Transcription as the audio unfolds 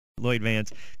Lloyd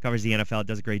Vance covers the NFL,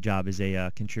 does a great job as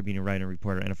a contributing writer and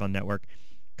reporter at NFL Network.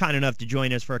 Kind enough to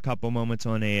join us for a couple moments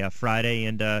on a Friday,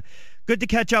 and good to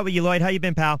catch up with you, Lloyd. How you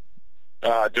been, pal?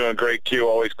 Doing great, Q.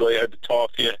 Always glad to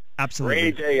talk to you. Absolutely.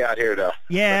 Rainy day out here, though.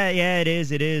 Yeah, it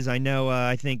is. It is. I know.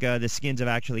 I think the Skins have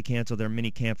actually canceled their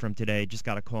mini camp from today. Just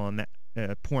got a call on that.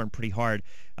 Pouring pretty hard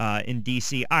in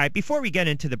D.C. All right, before we get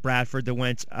into the Bradford, the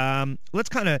Wentz, let's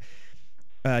kind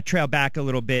of trail back a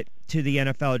little bit to the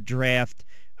NFL draft.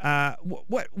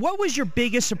 What was your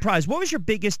biggest surprise? What was your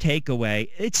biggest takeaway?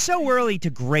 It's so early to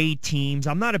grade teams.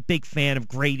 I'm not a big fan of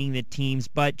grading the teams,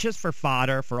 but just for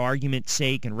fodder, for argument's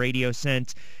sake and radio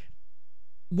sense,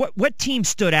 what team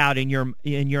stood out in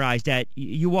your eyes that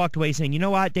you walked away saying, you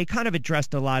know what, they kind of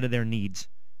addressed a lot of their needs?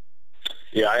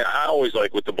 Yeah, I always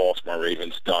like what the Baltimore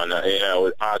Ravens done.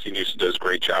 Ozzie Newsome does a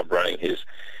great job running his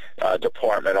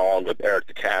department along with Eric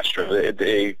DeCastro.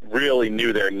 They really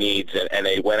knew their needs, and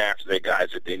they went after the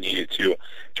guys that they needed to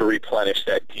replenish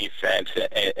that defense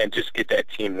and just get that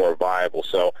team more viable.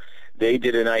 So they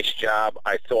did a nice job.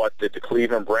 I thought that the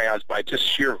Cleveland Browns, by just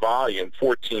sheer volume,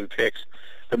 14 picks,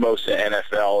 the most in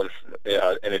NFL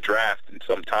in a draft in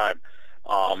some time,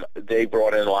 they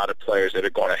brought in a lot of players that are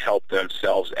going to help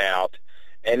themselves out.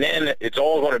 And then it's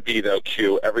all going to be, though,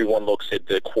 Q, everyone looks at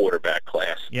the quarterback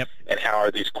class. Yep. And how are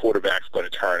these quarterbacks going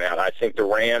to turn out. I think the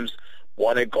Rams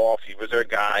wanted Goff. He was their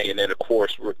guy. And then, of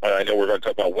course, I know we're going to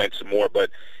talk about Wentz some more,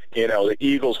 but, the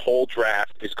Eagles' whole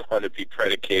draft is going to be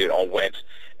predicated on Wentz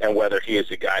and whether he is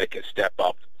the guy that can step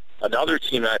up. Another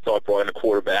team that I thought brought in a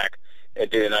quarterback and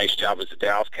did a nice job was the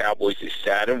Dallas Cowboys. They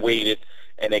sat and waited,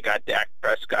 and they got Dak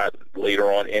Prescott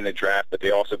later on in the draft, but they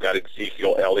also got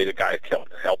Ezekiel Elliott, a guy that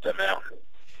helped them out.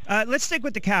 Let's stick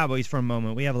with the Cowboys for a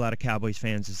moment. We have a lot of Cowboys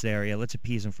fans in this area. Let's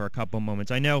appease them for a couple moments.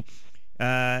 I know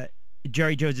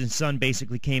Jerry Jones' son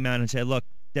basically came out and said, look,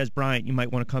 Des Bryant, you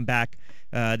might want to come back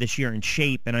this year in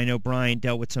shape, and I know Bryant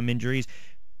dealt with some injuries.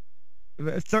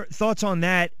 Thoughts on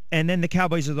that, and then the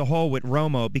Cowboys as a whole with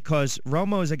Romo, because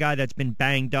Romo is a guy that's been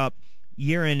banged up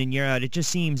year in and year out. It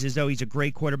just seems as though he's a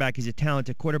great quarterback. He's a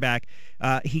talented quarterback.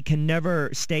 He can never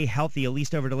stay healthy, at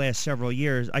least over the last several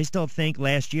years. I still think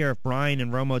last year, if Brian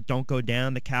and Romo don't go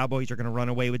down, the Cowboys are going to run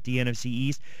away with the NFC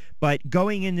East. But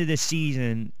going into this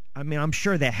season, I mean, I'm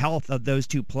sure the health of those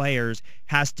two players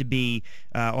has to be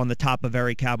on the top of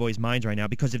every Cowboys' minds right now,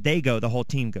 because if they go, the whole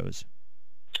team goes.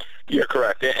 Yeah,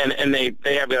 correct. And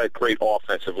they have a great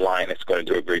offensive line that's going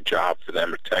to do a great job for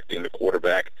them protecting the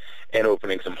quarterback and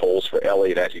opening some holes for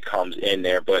Elliott as he comes in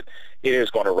there. But it is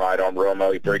going to ride on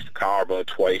Romo. He breaks the collarbone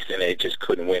twice, and they just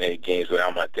couldn't win any games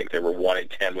without him. I think they were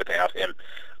 1-10 without him.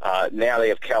 Now they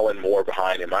have Kellen Moore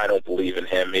behind him. I don't believe in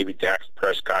him. Maybe Dak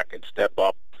Prescott can step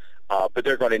up. But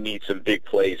they're going to need some big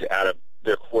plays out of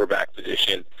their quarterback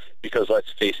position because,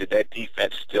 let's face it, that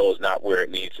defense still is not where it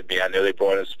needs to be. I know they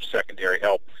brought in some secondary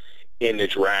help in the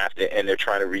draft, and they're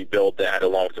trying to rebuild that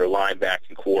along with their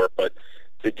linebacking core, but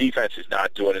the defense is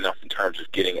not doing enough in terms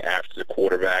of getting after the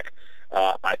quarterback.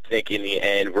 I think in the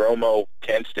end, Romo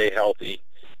can stay healthy.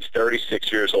 He's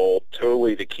 36 years old,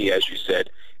 totally the key, as you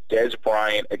said. Des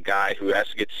Bryant, a guy who has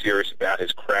to get serious about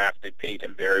his craft. They paid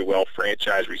him very well,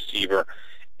 franchise receiver.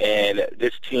 And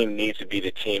this team needs to be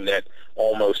the team that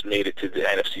almost made it to the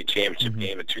NFC Championship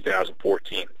game in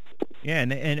 2014. Yeah,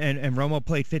 and Romo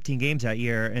played 15 games that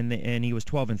year, and he was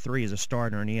 12-3 as a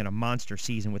starter, and he had a monster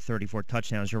season with 34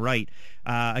 touchdowns. You're right.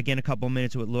 Again, a couple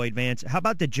minutes with Lloyd Vance. How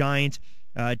about the Giants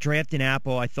drafting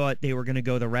Apple? I thought they were going to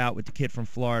go the route with the kid from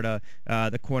Florida,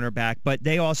 the cornerback, but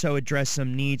they also addressed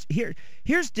some needs.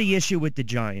 Here's the issue with the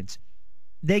Giants.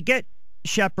 They get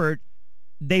Shepard.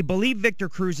 They believe Victor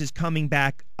Cruz is coming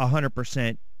back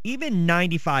 100%, even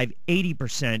 95,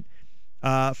 80%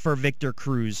 for Victor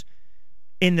Cruz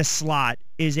in the slot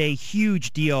is a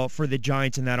huge deal for the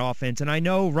Giants in that offense. And I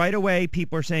know right away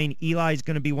people are saying Eli's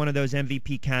going to be one of those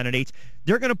MVP candidates.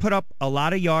 They're going to put up a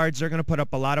lot of yards. They're going to put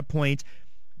up a lot of points.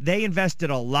 They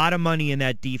invested a lot of money in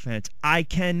that defense. I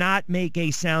cannot make a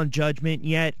sound judgment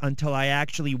yet until I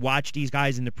actually watch these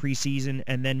guys in the preseason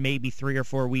and then maybe 3 or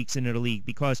 4 weeks into the league,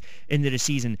 because into the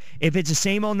season, if it's the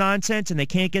same old nonsense and they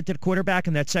can't get to the quarterback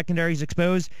and that secondary is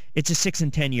exposed, it's a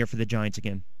 6-10 year for the Giants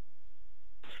again.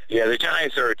 Yeah, the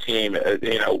Giants are a team,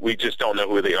 we just don't know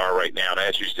who they are right now. And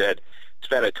as you said,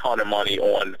 spent a ton of money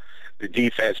on the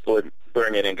defense,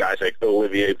 bringing in guys like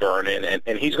Olivier Vernon,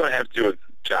 and he's going to have to do a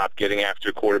job getting after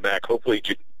a quarterback. Hopefully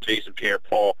Jason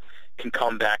Pierre-Paul can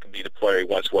come back and be the player he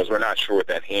once was. We're not sure with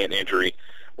that hand injury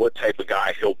what type of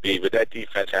guy he'll be, but that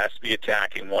defense has to be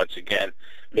attacking once again,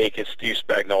 making Steve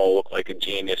Spagnuolo look like a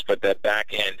genius, but that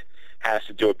back end has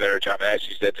to do a better job. As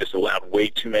you said, just allowed way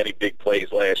too many big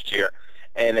plays last year.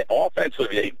 And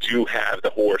offensively, they do have the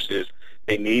horses.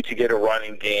 They need to get a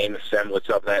running game, a semblance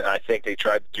of that, and I think they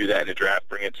tried to do that in the draft,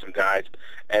 bring in some guys,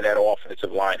 and that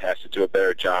offensive line has to do a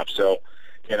better job. So,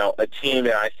 a team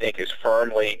that I think is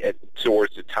firmly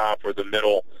towards the top or the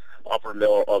middle, upper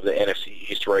middle of the NFC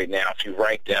East right now. If you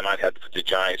rank them, I'd have to put the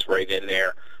Giants right in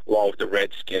there, along with the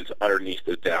Redskins underneath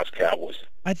the Dallas Cowboys.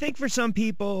 I think for some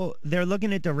people, they're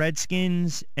looking at the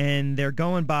Redskins and they're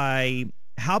going by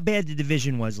how bad the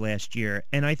division was last year.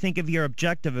 And I think if you're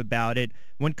objective about it,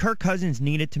 when Kirk Cousins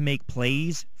needed to make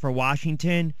plays for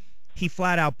Washington, he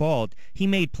flat out balled. He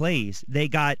made plays. They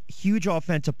got huge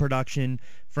offensive production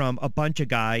from a bunch of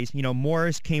guys.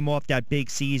 Morris came off that big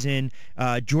season.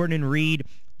 Jordan Reed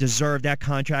deserved that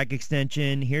contract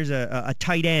extension. Here's a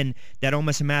tight end that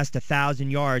almost amassed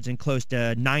 1,000 yards and close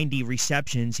to 90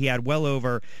 receptions. He had well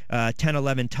over 10,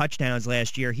 11 touchdowns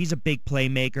last year. He's a big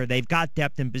playmaker. They've got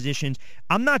depth in positions.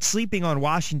 I'm not sleeping on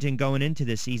Washington going into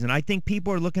this season. I think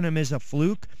people are looking at him as a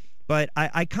fluke, but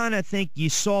I kind of think you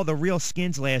saw the real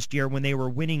skins last year when they were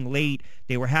winning late.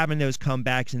 They were having those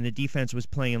comebacks, and the defense was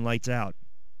playing lights out.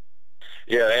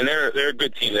 Yeah, and they're a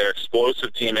good team. They're an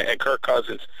explosive team. And Kirk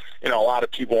Cousins, a lot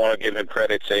of people want to give him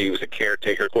credit, say he was a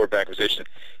caretaker, quarterback position.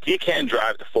 He can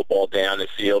drive the football down the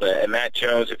field. And Matt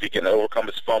Jones, if he can overcome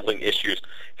his fumbling issues,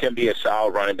 can be a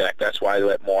solid running back. That's why they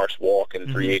let Morris walk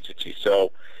in free agency.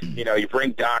 So, you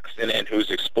bring Doxson in, who's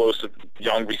explosive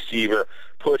young receiver,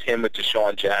 put him with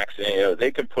Deshaun Jackson.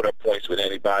 They can put up points with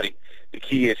anybody. The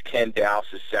key is Ken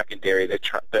Dallas' secondary that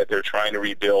they're trying to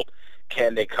rebuild.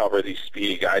 Can they cover these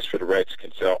speedy guys for the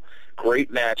Redskins? So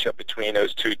great matchup between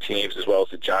those two teams, as well as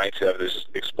the Giants have those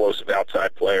explosive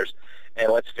outside players. And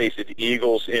let's face it, the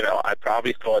Eagles, I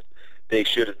probably thought they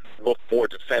should have looked more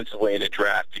defensively in the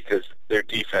draft because their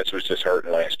defense was just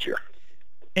hurting last year.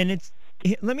 And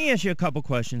let me ask you a couple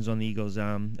questions on the Eagles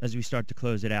as we start to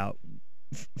close it out.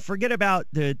 Forget about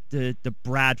the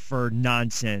Bradford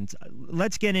nonsense.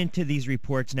 Let's get into these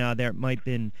reports now. There might have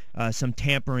been some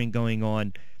tampering going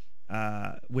on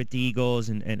with the Eagles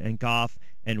and Goff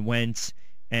and Wentz,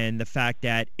 and the fact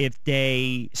that if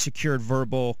they secured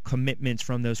verbal commitments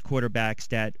from those quarterbacks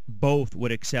that both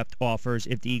would accept offers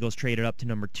if the Eagles traded up to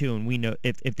number 2, and we know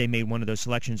if they made one of those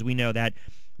selections, we know that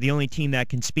the only team that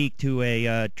can speak to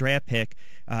a draft pick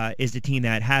is the team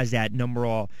that has that number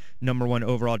 1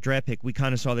 overall draft pick. We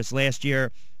kind of saw this last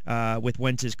year with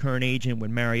Wentz's current agent, with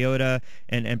Mariota,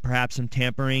 and perhaps some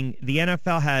tampering. The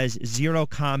NFL has zero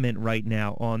comment right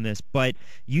now on this, but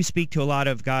you speak to a lot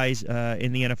of guys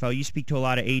in the NFL. You speak to a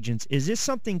lot of agents. Is this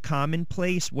something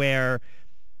commonplace where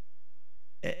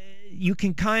you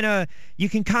can kind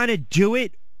of do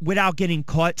it without getting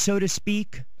caught, so to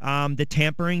speak? The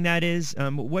tampering, that is.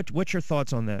 What's your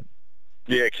thoughts on that?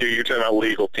 Yeah, Q, you're talking about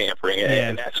legal tampering,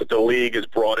 and that's what the league has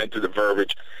brought into the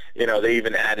verbiage. They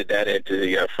even added that into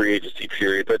the free agency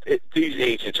period. But these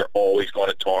agents are always going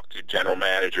to talk to general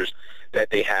managers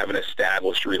that they have an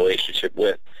established relationship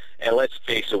with. And let's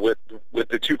face it, with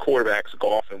the two quarterbacks,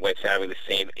 Goff and Wentz, having the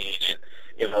same agent,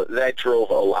 that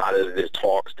drove a lot of the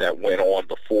talks that went on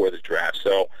before the draft.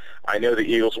 So I know the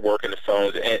Eagles were working the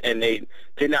phones, and they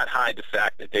did not hide the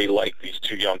fact that they liked these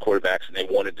two young quarterbacks and they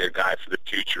wanted their guy for the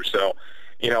future. So,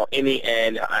 in the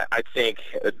end, I think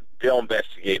they'll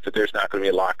investigate, but there's not going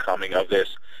to be a lot coming of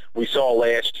this. We saw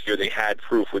last year they had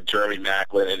proof with Jeremy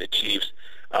Maclin and the Chiefs,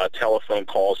 telephone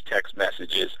calls, text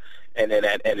messages, and then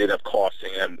that ended up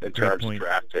costing them in terms of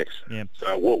draft picks. Yeah.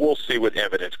 So we'll see what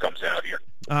evidence comes out here.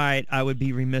 All right, I would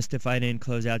be remiss if I didn't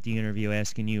close out the interview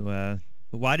asking you,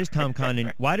 why does Tom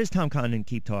Condon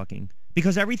keep talking?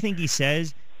 Because everything he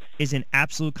says is an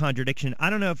absolute contradiction. I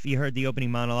don't know if you heard the opening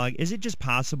monologue. Is it just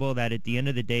possible that at the end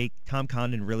of the day, Tom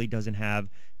Condon really doesn't have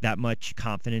that much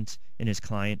confidence in his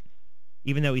client,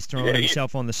 even though he's throwing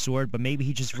himself on the sword, but maybe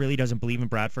he just really doesn't believe in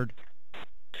Bradford?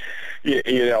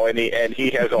 And he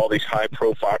has all these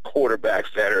high-profile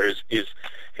quarterbacks that are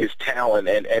his talent,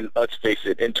 and let's face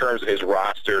it, in terms of his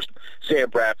rosters, Sam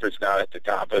Bradford's not at the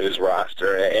top of his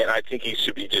roster, and I think he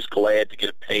should be just glad to get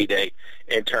a payday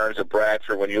in terms of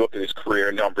Bradford. When you look at his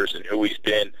career numbers and who he's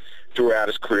been throughout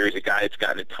his career, he's a guy that's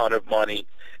gotten a ton of money,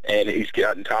 and he's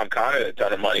gotten Tom Condon a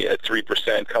ton of money at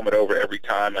 3% coming over every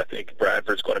time. I think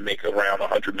Bradford's going to make around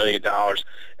 $100 million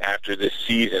after this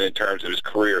season in terms of his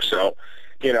career. So,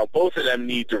 both of them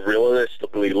need to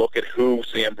realistically look at who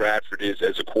Sam Bradford is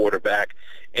as a quarterback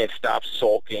and stop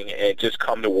sulking and just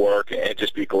come to work and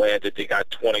just be glad that they got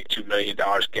 $22 million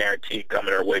guaranteed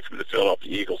coming their way from the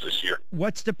Philadelphia Eagles this year.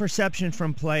 What's the perception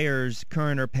from players,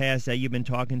 current or past, that you've been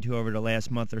talking to over the last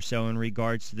month or so in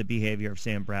regards to the behavior of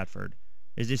Sam Bradford?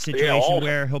 Is this a situation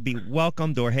where he'll be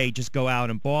welcomed, or, hey, just go out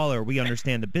and ball, or we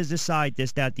understand the business side,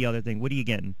 this, that, the other thing? What are you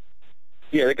getting?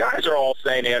 Yeah, the guys are all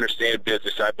saying they understand the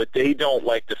business side, but they don't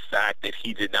like the fact that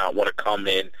he did not want to come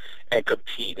in and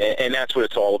compete. And that's what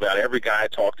it's all about. Every guy I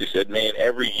talked to said, man,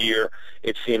 every year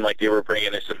it seemed like they were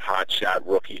bringing in some hotshot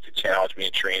rookie to challenge me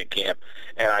in training camp,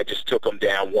 and I just took them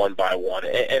down one by one.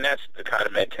 And that's the kind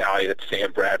of mentality that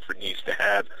Sam Bradford needs to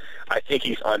have. I think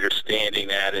he's understanding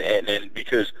that, and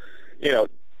because, you know,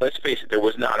 let's face it, there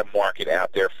was not a market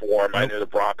out there for him. I know the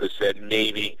Broncos said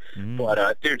maybe,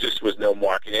 but there just was no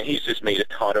market. And he's just made a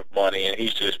ton of money, and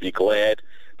he's just be glad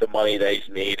the money that he's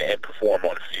made and perform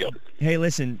on the field. Hey,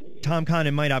 listen, Tom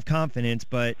Condon might have confidence,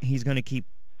 but he's going to keep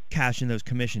cashing those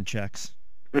commission checks.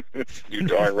 You're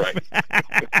darn right.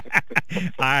 All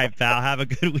right, pal. Have a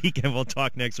good weekend. We'll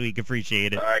talk next week.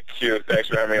 Appreciate it. All right, Q. Thanks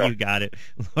for having me on. You got it.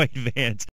 Lloyd Vance.